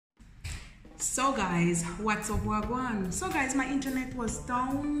So guys, what's up, wagwan? So guys, my internet was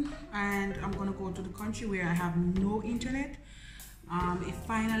down and I'm gonna go to the country where I have no internet. It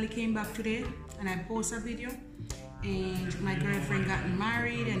finally came back today and I posted a video, and my girlfriend got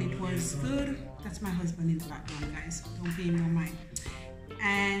married and it was good. That's my husband in the background, guys, don't pay no mind.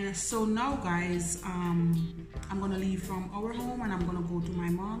 And so now guys, I'm gonna leave from our home and I'm gonna go to my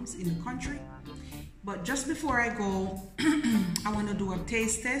mom's in the country. But just before I go, I want to do a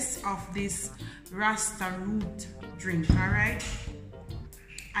taste test of this Rasta root drink. All right,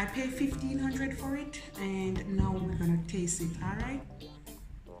 I paid $1,500 for it, and now we're gonna taste it. All right,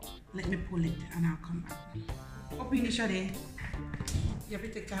 let me pull it and I'll come back. Open it, Shade. You have to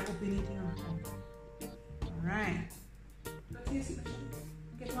take care. Open it, you know. All right. Let's taste it.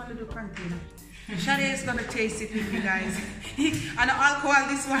 Get one little container. Shade is gonna taste it with you guys. And alcohol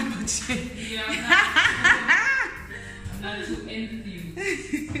this one, but yeah, I'm not too enthused.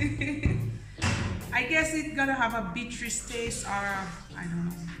 I guess it's gonna have a beatrice taste, or I don't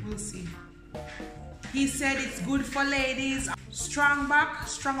know. We'll see. He said it's good for ladies. Strong back,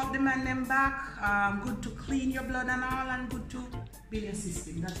 strong up the man them back. Good to clean your blood and all, and good to build your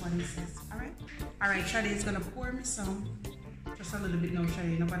system. That's what he says. All right. Shade is gonna pour me some. Just a little bit now,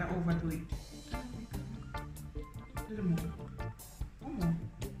 Shade. Not gonna overdo it. A little more. One more.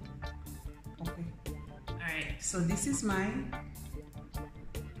 Okay. Alright, so this is mine.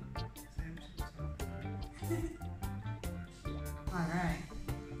 Alright.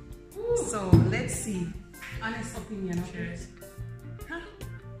 So let's see. Honest opinion. Cheers. Huh?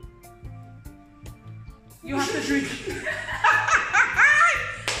 You have to drink.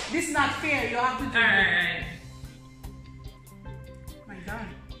 This is not fair. You have to drink. Alright. My God.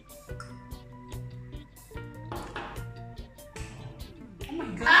 Oh my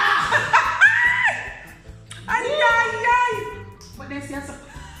God. Ay. But there's yes.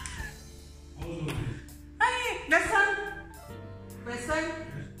 Hey, Besson,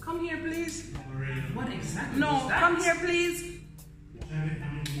 come here, please. What exactly? No, come here, please.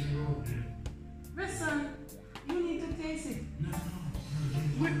 Besson, you need to taste it.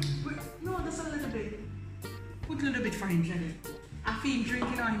 No, just a little bit. Put a little bit for him, Jenny. I feel him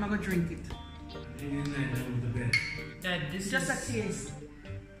drinking, or him, I'm gonna drink it. This just a taste.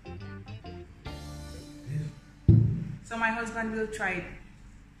 So my husband will try it.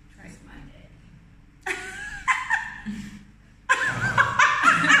 Try it.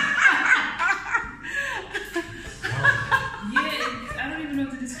 Yeah, I don't even know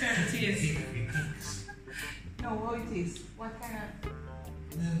how to describe the taste. No, how it is? What kind of?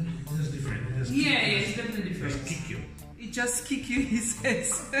 It's different. Yeah, it's definitely different. Just kick you. It just kick you, he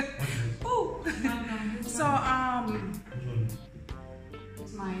says. Oh. So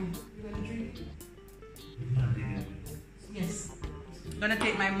it's mine. You gonna drink? Yes. I'm gonna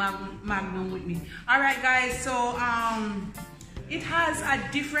take my magnum with me. Alright guys, so it has a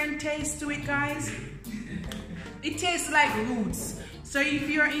different taste to it, guys. It tastes like roots. So if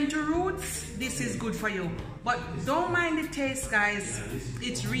you're into roots, this is good for you. But don't mind the taste, guys.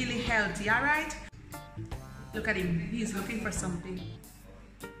 It's really healthy, alright? Look at him, he's looking for something.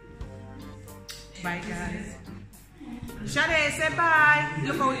 Bye guys. Shade, say bye.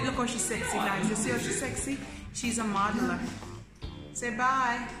 Look how she's sexy, guys. You see how she's sexy? She's a modeler. Say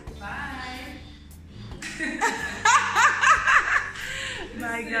bye. Bye.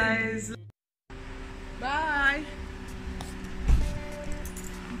 Bye guys. Bye.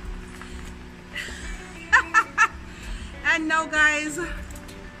 And now guys,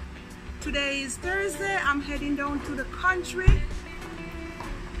 today is Thursday. I'm heading down to the country,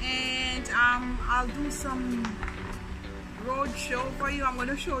 and I'll do some road show for you. I'm going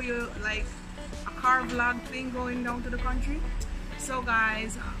to show you like a car vlog thing going down to the country. So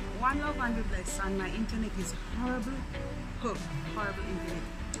guys, one love and be blessed, and my internet is horrible internet,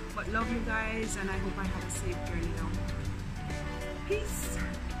 but love you guys, and I hope I have a safe journey down. Peace.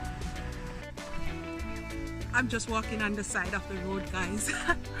 I'm just walking on the side of the road, guys.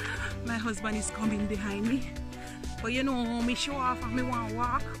 My husband is coming behind me, but you know, me show off and me want to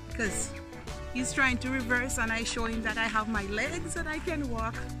walk because he's trying to reverse, and I show him that I have my legs and I can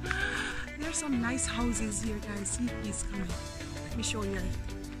walk. There's some nice houses here, guys. See, he's coming. Let me show you.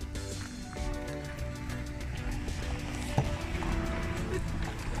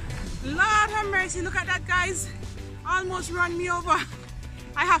 Lord have mercy, look at that, guys. Almost run me over.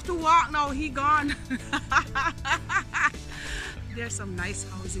 I have to walk now, he gone. There's some nice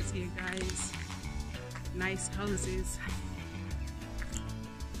houses here, guys. Nice houses.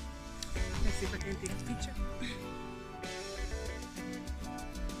 Let's see if I can take a picture.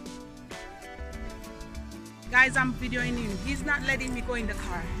 Guys, I'm videoing him. He's not letting me go in the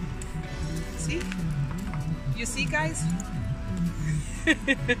car. See? You see, guys?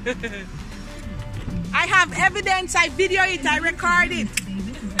 I have evidence. I video it. I record it.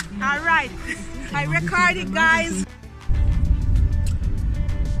 All right. I record it, guys.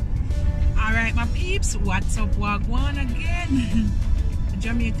 All right, my peeps. What's up, Wagwan again?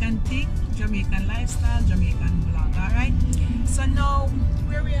 Jamaican thing, Jamaican lifestyle, Jamaican vlog. All right. So now,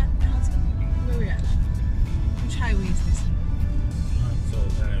 where we at, my husband? Where we at? Which highway is this?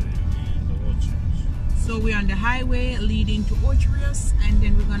 So we're on the highway leading to Orcharius, and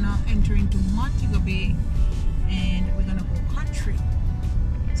then we're gonna enter into Montego Bay, and we're gonna go country.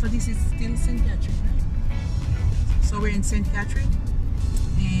 So this is still St. Catharine, right? So we're in St. Catharine,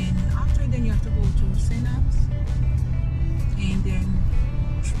 and after then you have to go to St. Anne's, and then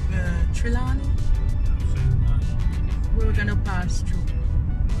Trelawney, where we're gonna pass through.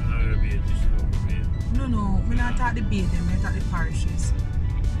 No, we're not at the bay, then we're at the parishes.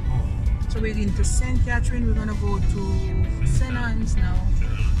 So we're going to St. Catharine, we're gonna go to St. Anne's now.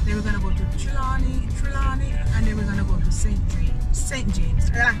 Then we're gonna go to Trelawney, and then we're gonna go to St.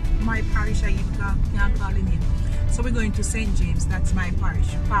 James. My parish, I even can't call it name. So we're going to St. James, that's my parish.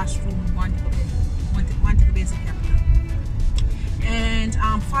 Pass through Montego Bay. Montego Bay is the capital. And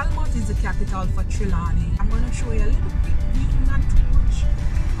Falmouth is the capital for Trelawney. I'm gonna show you a little bit, not too much,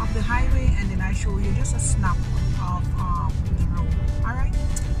 of the highway, and then I show you just a snap of the road. Alright?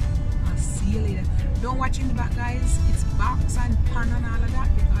 I'll see you later. Don't watch in the back, guys. It's box and pan and all of that,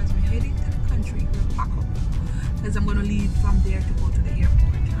 because we're heading to the country. We'll pack up, because I'm gonna leave from there to go to the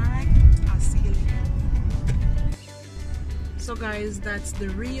airport. Alright? I'll see you later. So guys, that's the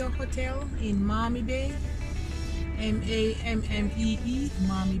Rio Hotel in Montego Bay. M-A-M-M-E-E,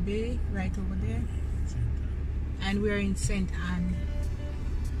 Montego Bay, right over there. And we're in St. Anne.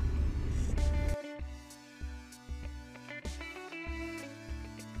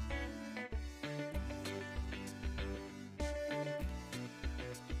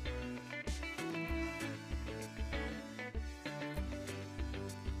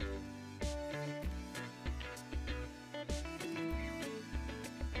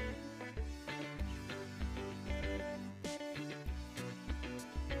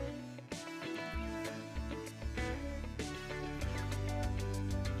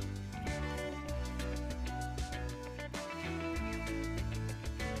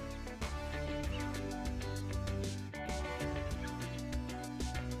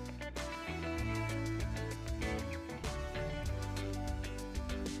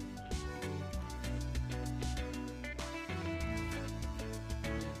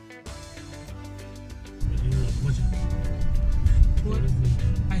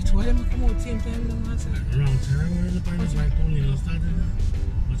 I told them to come out same time. Around time, we're in the party, like only started now.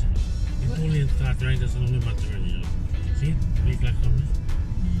 It only started right as only matter, you know. See? Big like coming.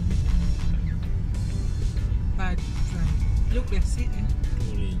 Bad, right. Look, that's it, eh?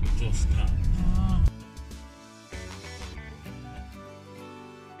 Only just start.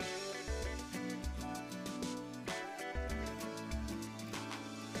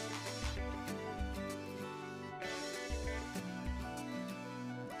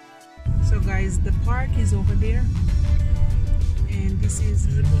 So guys, the park is over there, and this is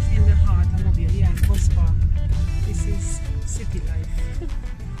in the heart of Mobile. Yeah, bus park. This is city life.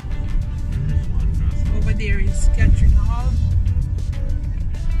 Over there is Catharine Hall.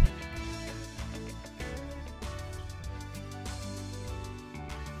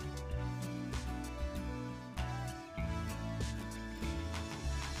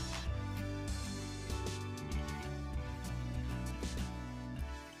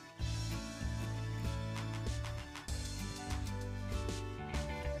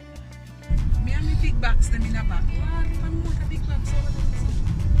 Big bags them in a bag. Big bags over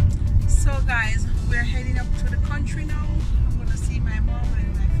there. So guys, we're heading up to the country now. I'm gonna see my mom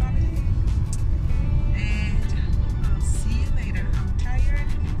and my family, and I'll see you later. I'm tired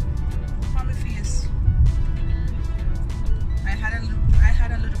from my face. I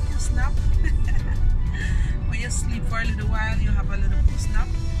had a little puss nap. When you sleep for a little while, you have a little puss nap.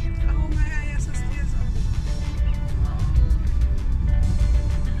 Oh my eyes are still up.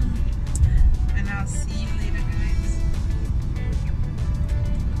 I'll see you later, guys.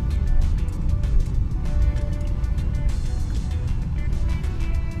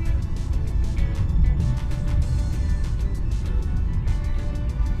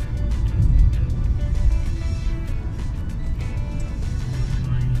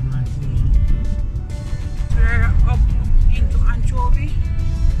 We're up into Anchovy,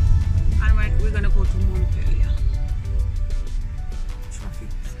 and we're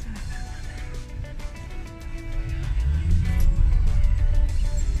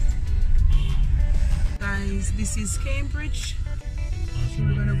guys, this is Cambridge. Oh,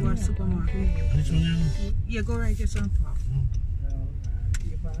 We're gonna go to supermarket. Which one now? Yeah, go right here, son.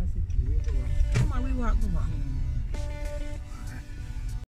 Come on, we walk over.